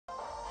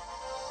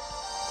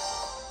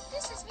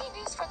This is me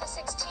news for the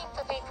 16th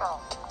of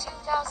April,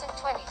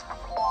 2020.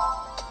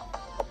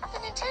 The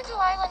Nintendo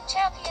Island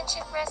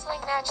Championship Wrestling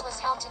match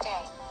was held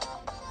today.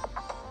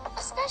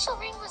 A special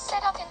ring was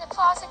set up in the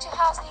plaza to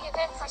house the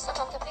event for some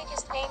of the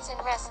biggest names in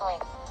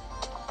wrestling.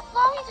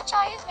 Lowy the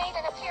Giant made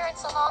an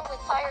appearance along with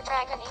Fire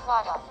Dragon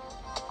Iwata.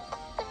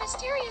 The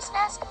mysterious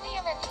masked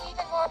Liam and the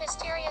even more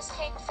mysterious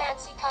Cake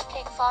Fancy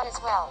Cupcake fought as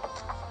well.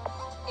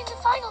 In the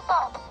final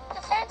bout,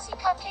 the Fancy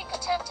Cupcake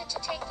attempted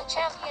to take the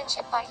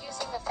championship by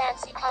using the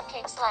Fancy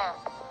Cupcake Slam.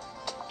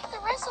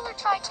 The wrestler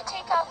tried to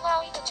take out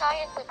Lowy the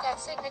Giant with that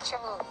signature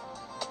move,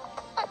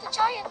 but the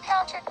Giant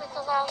countered with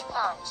the Lowy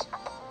Punch.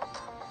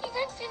 He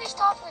then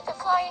finished off with a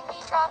flying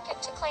knee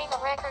dropkick to claim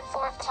a record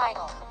 4th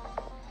title.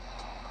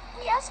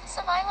 We asked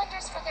some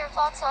Islanders for their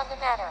thoughts on the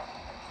matter.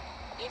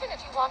 Even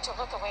if you want to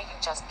look away, you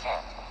just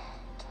can't.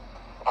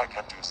 I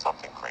can do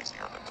something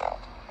crazier than that.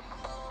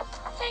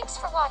 Thanks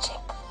for watching.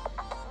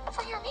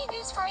 For your Me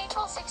News for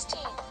April 16,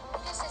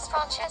 this is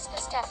Francesca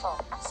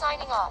Steffel,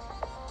 signing off.